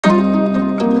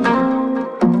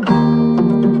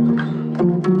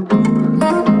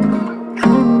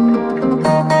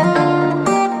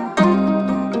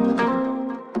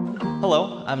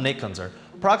I'm Nate Kunzer,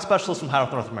 product specialist from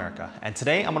Heidolph North America, and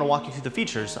today I'm going to walk you through the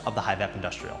features of the Hei-VAP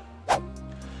Industrial.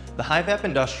 The Hei-VAP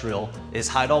Industrial is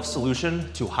Heidolph's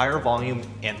solution to higher volume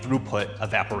and throughput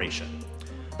evaporation.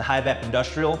 The Hei-VAP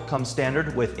Industrial comes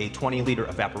standard with a 20-liter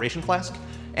evaporation flask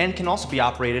and can also be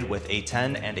operated with a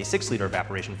 10 and a 6-liter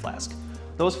evaporation flask.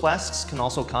 Those flasks can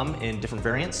also come in different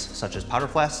variants, such as powder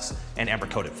flasks and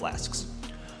amber-coated flasks.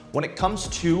 When it comes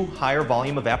to higher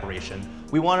volume evaporation,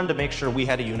 we wanted to make sure we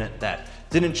had a unit that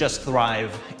didn't just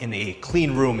thrive in a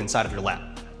clean room inside of your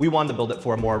lab. We wanted to build it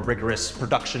for a more rigorous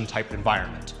production type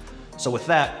environment. So with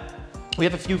that, we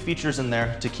have a few features in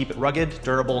there to keep it rugged,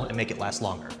 durable, and make it last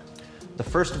longer. The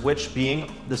first of which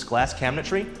being this glass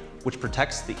cabinetry, which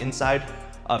protects the inside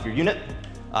of your unit,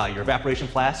 your evaporation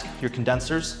flask, your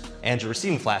condensers, and your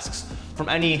receiving flasks from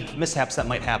any mishaps that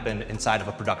might happen inside of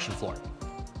a production floor.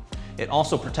 It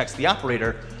also protects the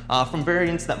operator from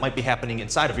variants that might be happening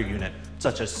inside of your unit,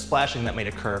 such as splashing that might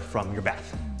occur from your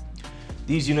bath.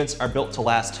 These units are built to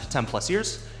last 10 plus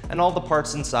years, and all the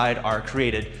parts inside are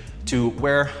created to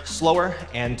wear slower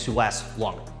and to last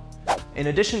longer. In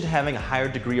addition to having a higher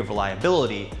degree of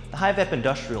reliability, the Hei-VAP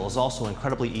Industrial is also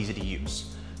incredibly easy to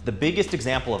use. The biggest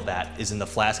example of that is in the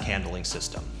flask handling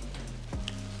system.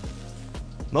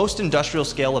 Most industrial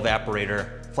scale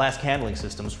evaporator flask handling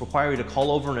systems require you to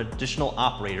call over an additional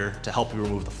operator to help you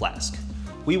remove the flask.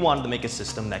 We wanted to make a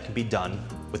system that can be done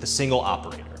with a single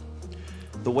operator.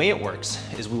 The way it works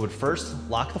is we would first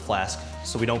lock the flask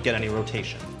so we don't get any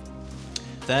rotation.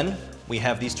 Then we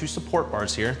have these two support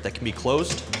bars here that can be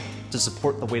closed to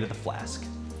support the weight of the flask.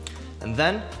 And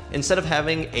then, instead of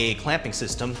having a clamping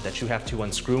system that you have to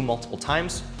unscrew multiple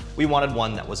times, we wanted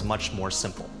one that was much more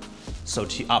simple. So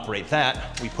to operate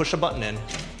that, we push a button in,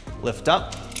 lift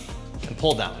up, and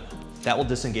pull down. That will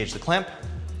disengage the clamp,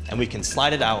 and we can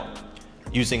slide it out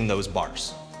using those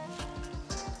bars.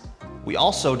 We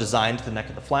also designed the neck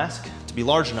of the flask to be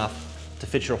large enough to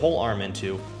fit your whole arm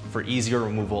into for easier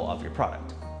removal of your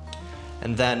product.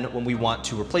 And then when we want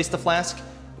to replace the flask,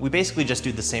 we basically just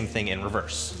do the same thing in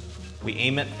reverse. We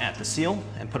aim it at the seal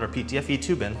and put our PTFE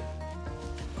tube in,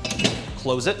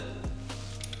 close it,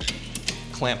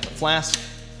 clamp the flask,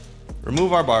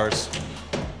 remove our bars,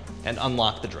 and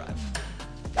unlock the drive.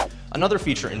 Another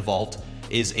feature involved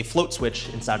is a float switch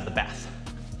inside of the bath.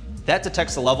 That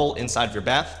detects the level inside of your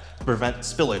bath to prevent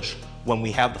spillage when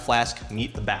we have the flask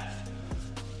meet the bath,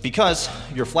 because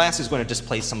your flask is going to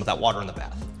displace some of that water in the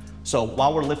bath. So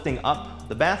while we're lifting up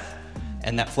the bath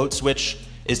and that float switch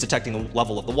is detecting the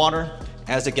level of the water,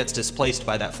 as it gets displaced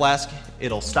by that flask,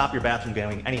 it'll stop your bath from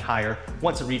going any higher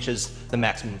once it reaches the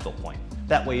maximum fill point.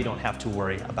 That way you don't have to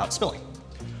worry about spilling.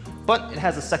 But it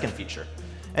has a second feature,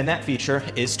 and that feature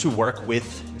is to work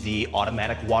with the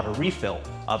automatic water refill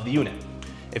of the unit.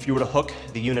 If you were to hook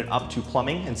the unit up to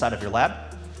plumbing inside of your lab,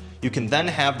 you can then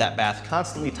have that bath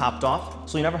constantly topped off,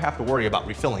 so you never have to worry about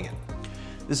refilling it.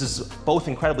 This is both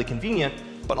incredibly convenient,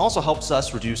 but also helps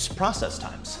us reduce process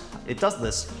times. It does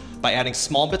this by adding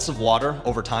small bits of water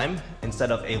over time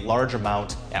instead of a large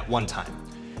amount at one time.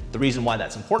 The reason why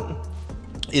that's important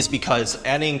is because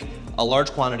adding a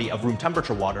large quantity of room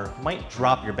temperature water might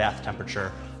drop your bath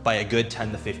temperature by a good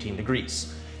 10 to 15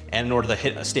 degrees. And in order to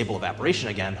hit a stable evaporation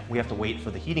again, we have to wait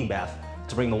for the heating bath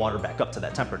to bring the water back up to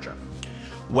that temperature.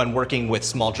 When working with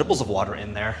small dribbles of water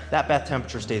in there, that bath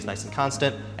temperature stays nice and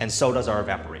constant, and so does our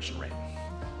evaporation rate.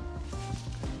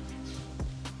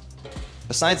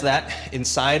 Besides that,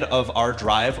 inside of our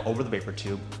drive over the vapor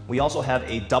tube, we also have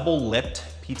a double-lipped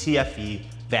PTFE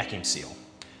vacuum seal.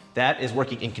 That is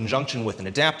working in conjunction with an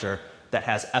adapter that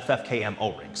has FFKM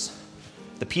O-rings.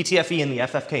 The PTFE and the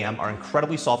FFKM are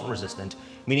incredibly solvent resistant,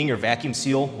 meaning your vacuum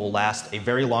seal will last a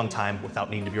very long time without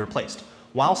needing to be replaced,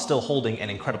 while still holding an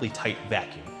incredibly tight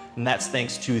vacuum. And that's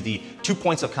thanks to the 2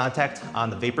 points of contact on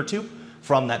the vapor tube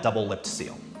from that double-lipped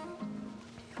seal.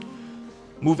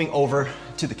 Moving over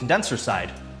to the condenser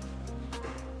side,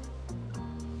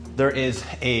 there is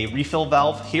a refill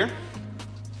valve here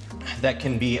that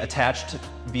can be attached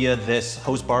via this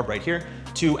hose barb right here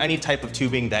to any type of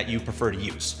tubing that you prefer to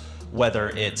use, whether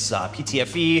it's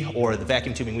PTFE or the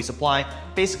vacuum tubing we supply,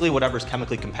 basically whatever is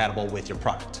chemically compatible with your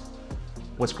product.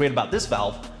 What's great about this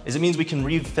valve is it means we can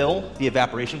refill the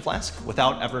evaporation flask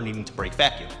without ever needing to break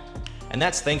vacuum. And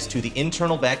that's thanks to the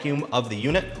internal vacuum of the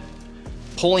unit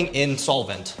pulling in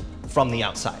solvent from the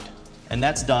outside. And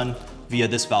that's done via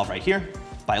this valve right here.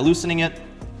 By loosening it,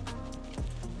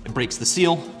 it breaks the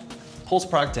seal, pulls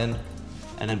product in,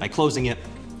 and then by closing it,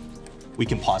 we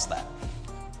can pause that.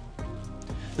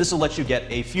 This will let you get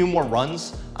a few more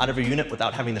runs out of your unit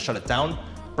without having to shut it down,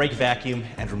 break vacuum,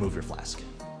 and remove your flask.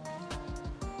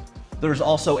 There's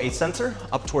also a sensor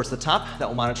up towards the top that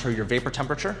will monitor your vapor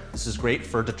temperature. This is great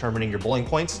for determining your boiling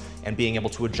points and being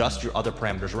able to adjust your other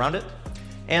parameters around it.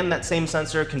 And that same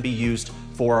sensor can be used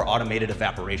for automated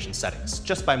evaporation settings,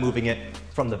 just by moving it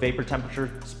from the vapor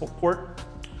temperature port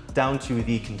down to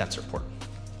the condenser port.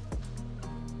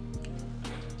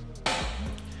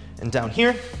 And down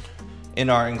here,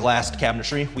 in our englassed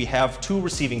cabinetry, we have 2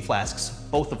 receiving flasks,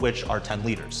 both of which are 10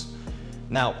 liters.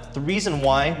 Now, the reason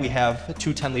why we have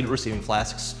 2 10-liter receiving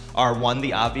flasks are, one,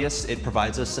 the obvious. It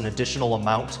provides us an additional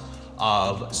amount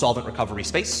of solvent recovery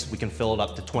space. We can fill it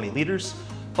up to 20 liters.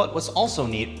 But what's also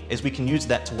neat is we can use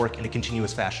that to work in a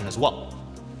continuous fashion as well.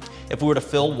 If we were to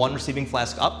fill one receiving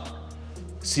flask up,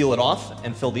 seal it off,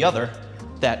 and fill the other,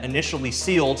 that initially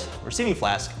sealed receiving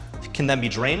flask can then be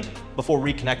drained before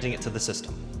reconnecting it to the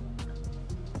system.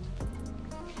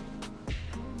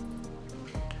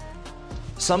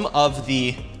 Some of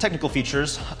the technical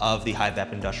features of the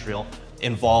Hei-VAP Industrial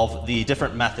involve the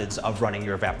different methods of running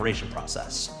your evaporation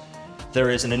process.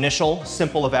 There is an initial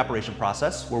simple evaporation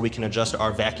process where we can adjust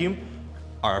our vacuum,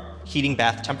 our heating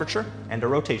bath temperature, and our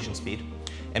rotation speed,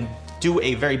 and do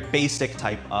a very basic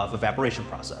type of evaporation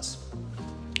process.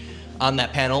 On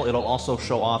that panel, it'll also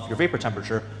show off your vapor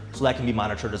temperature, so that can be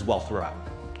monitored as well throughout.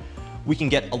 We can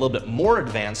get a little bit more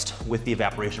advanced with the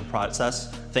evaporation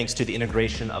process thanks to the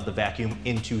integration of the vacuum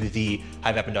into the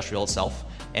Hei-VAP Industrial itself,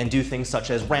 and do things such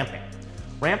as ramping.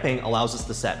 Ramping allows us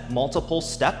to set multiple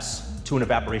steps to an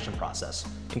evaporation process.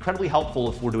 Incredibly helpful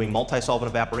if we're doing multi-solvent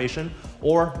evaporation,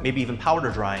 or maybe even powder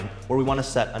drying, where we want to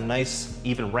set a nice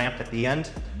even ramp at the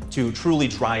end to truly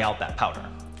dry out that powder.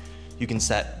 You can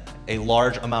set a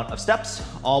large amount of steps,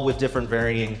 all with different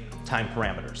varying time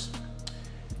parameters.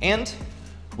 And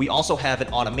we also have an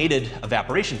automated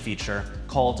evaporation feature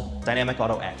called Dynamic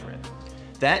Auto Accurate.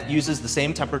 That uses the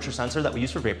same temperature sensor that we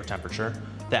use for vapor temperature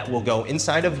that will go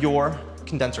inside of your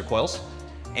condenser coils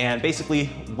and basically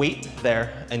wait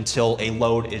there until a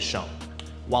load is shown.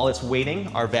 While it's waiting,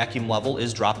 our vacuum level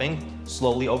is dropping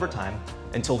slowly over time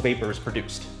until vapor is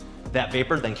produced. That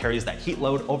vapor then carries that heat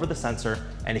load over the sensor,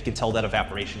 and it can tell that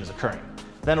evaporation is occurring.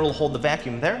 Then it'll hold the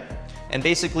vacuum there and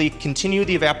basically continue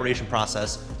the evaporation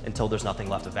process until there's nothing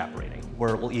left evaporating,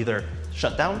 where it will either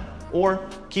shut down or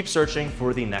keep searching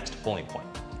for the next boiling point.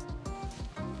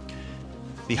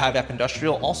 The Hei-VAP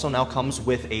Industrial also now comes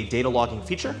with a data logging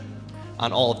feature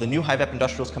on all of the new Hei-VAP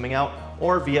Industrials coming out,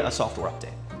 or via a software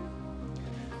update.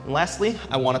 And lastly,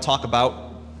 I want to talk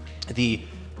about the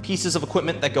pieces of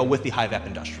equipment that go with the Hei-VAP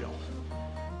Industrial.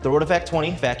 The Rotovac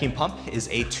 20 vacuum pump is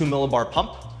a 2 millibar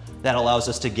pump that allows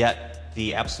us to get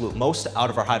the absolute most out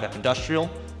of our Hei-VAP Industrial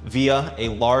via a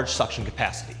large suction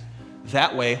capacity.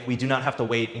 That way, we do not have to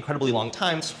wait incredibly long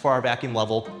times for our vacuum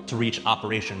level to reach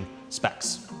operation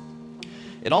specs.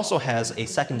 It also has a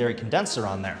secondary condenser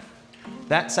on there.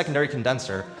 That secondary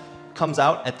condenser comes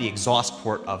out at the exhaust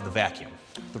port of the vacuum.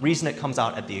 The reason it comes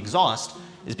out at the exhaust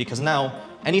is because now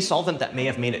any solvent that may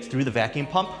have made it through the vacuum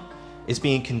pump is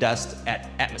being condensed at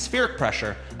atmospheric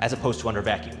pressure as opposed to under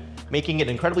vacuum, making it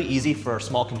incredibly easy for a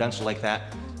small condenser like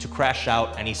that to crash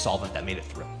out any solvent that made it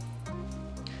through.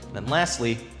 And then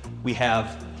lastly, we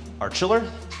have our chiller,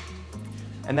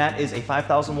 and that is a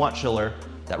 5,000 watt chiller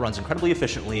that runs incredibly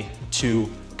efficiently to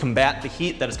combat the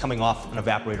heat that is coming off an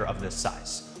evaporator of this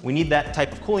size. We need that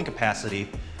type of cooling capacity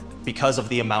because of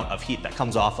the amount of heat that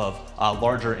comes off of a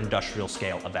larger industrial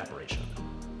scale evaporation.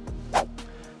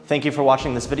 Thank you for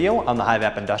watching this video on the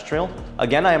Hei-VAP Industrial.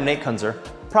 Again, I am Nate Kunzer,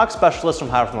 product specialist from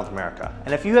Heidolph North America.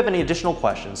 And if you have any additional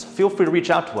questions, feel free to reach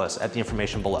out to us at the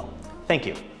information below. Thank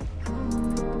you.